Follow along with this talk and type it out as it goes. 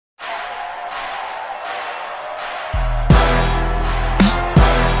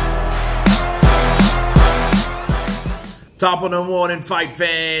Top of the morning, fight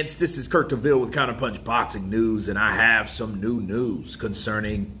fans. This is Kurt DeVille with Counterpunch Boxing News, and I have some new news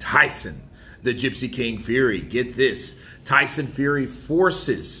concerning Tyson, the Gypsy King Fury. Get this. Tyson Fury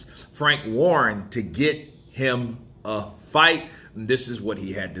forces Frank Warren to get him a fight. And this is what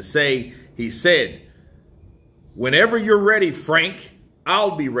he had to say. He said, "Whenever you're ready, Frank,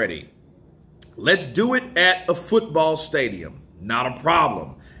 I'll be ready. Let's do it at a football stadium. Not a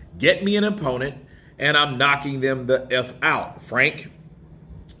problem. Get me an opponent, and I'm knocking them the F out, Frank."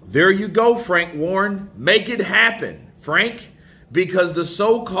 There you go, Frank Warren. Make it happen, Frank, because the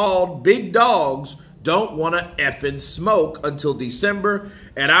so-called big dogs don't want to effing smoke until December,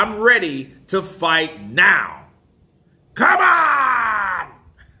 and I'm ready to fight now. Come on!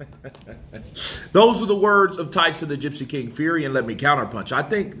 Those are the words of Tyson, the Gypsy King Fury, and let me counterpunch. I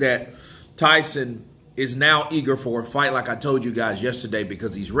think that Tyson is now eager for a fight, like I told you guys yesterday,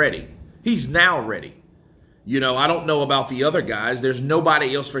 because he's ready. He's now ready. You know, I don't know about the other guys. There's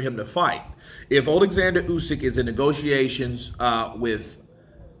nobody else for him to fight. If Alexander Usyk is in negotiations with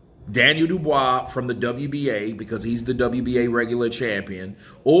Daniel Dubois from the WBA, because he's the WBA regular champion,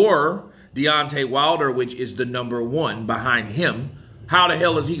 or Deontay Wilder, which is the #1 behind him, how the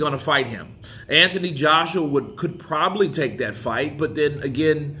hell is he going to fight him? Anthony Joshua could probably take that fight, but then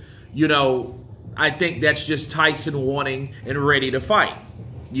again, you know, I think that's just Tyson wanting and ready to fight.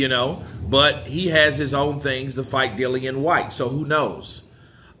 You know, but he has his own things to fight Dillian White, so who knows?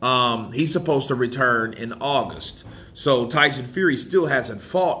 He's supposed to return in August, so Tyson Fury still hasn't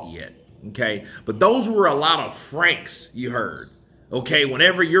fought yet, okay? But those were a lot of Franks you heard, okay?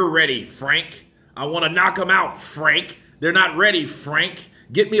 Whenever you're ready, Frank. I want to knock them out, Frank. They're not ready, Frank.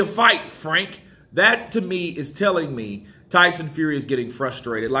 Get me a fight, Frank. That, to me, is telling me Tyson Fury is getting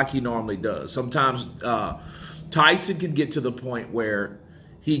frustrated like he normally does. Sometimes Tyson can get to the point where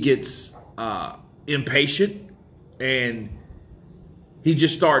he gets impatient and he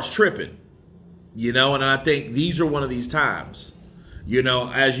just starts tripping, you know, and I think these are one of these times. You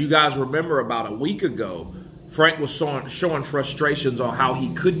know, as you guys remember, about a week ago, Frank was showing frustrations on how he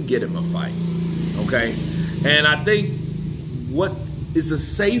couldn't get him a fight, okay? And I think what is a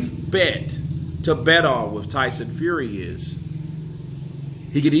safe bet to bet on with Tyson Fury is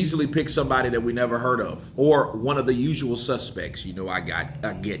he could easily pick somebody that we never heard of, or one of the usual suspects. You know, I get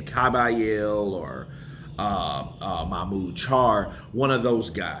Kabayel or Mahmoud Char, one of those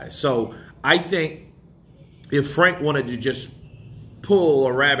guys. So I think if Frank wanted to just pull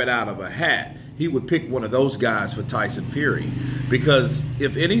a rabbit out of a hat, he would pick one of those guys for Tyson Fury, because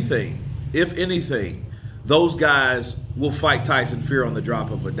if anything, those guys will fight Tyson Fury on the drop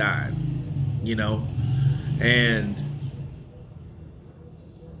of a dime, you know, and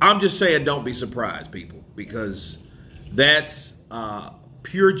I'm just saying, don't be surprised, people, because that's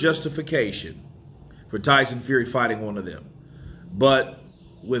pure justification for Tyson Fury fighting one of them. But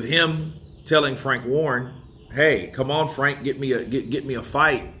with him telling Frank Warren, "Hey, come on, Frank, get me a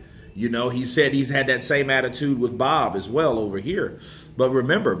fight," you know, he said he's had that same attitude with Bob as well over here. But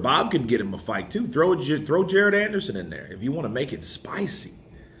remember, Bob can get him a fight too. Throw Jared Anderson in there if you want to make it spicy.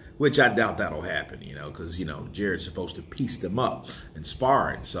 Which I doubt that'll happen, you know, because, you know, Jared's supposed to piece them up in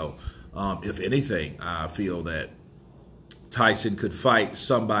sparring. So, if anything, I feel that Tyson could fight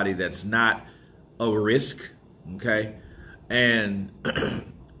somebody that's not a risk, okay? And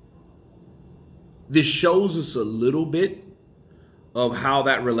this shows us a little bit of how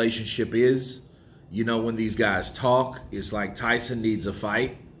that relationship is. You know, when these guys talk, it's like Tyson needs a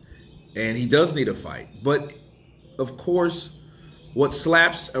fight, and he does need a fight. But, of course, what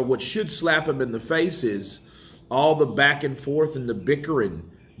should slap him in the face is all the back and forth and the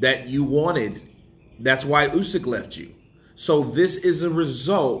bickering that you wanted. That's why Usyk left you. So this is a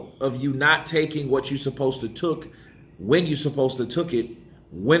result of you not taking what you supposed to took when you supposed to took it,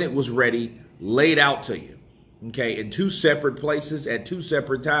 when it was ready, laid out to you. Okay, in two separate places at two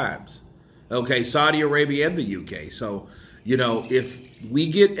separate times. Okay, Saudi Arabia and the UK. So, you know, if we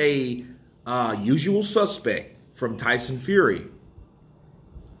get a usual suspect from Tyson Fury,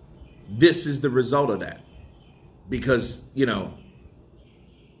 this is the result of that. Because, you know,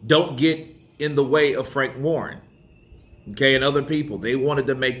 don't get in the way of Frank Warren, okay, and other people. They wanted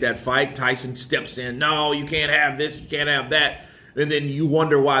to make that fight. Tyson steps in. "No, you can't have this, you can't have that." And then you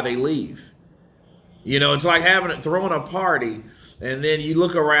wonder why they leave. You know, it's like throwing a party, and then you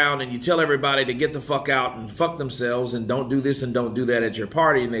look around and you tell everybody to get the fuck out and fuck themselves and don't do this and don't do that at your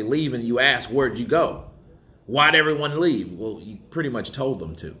party, and they leave, and you ask, "Where'd you go? Why'd everyone leave?" Well, you pretty much told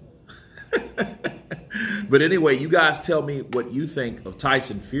them to. But anyway, you guys tell me what you think of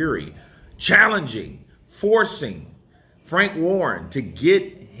Tyson Fury challenging, forcing Frank Warren to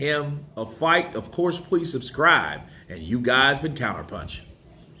get him a fight, of course, please subscribe. And you guys been Counterpunch.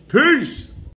 Peace.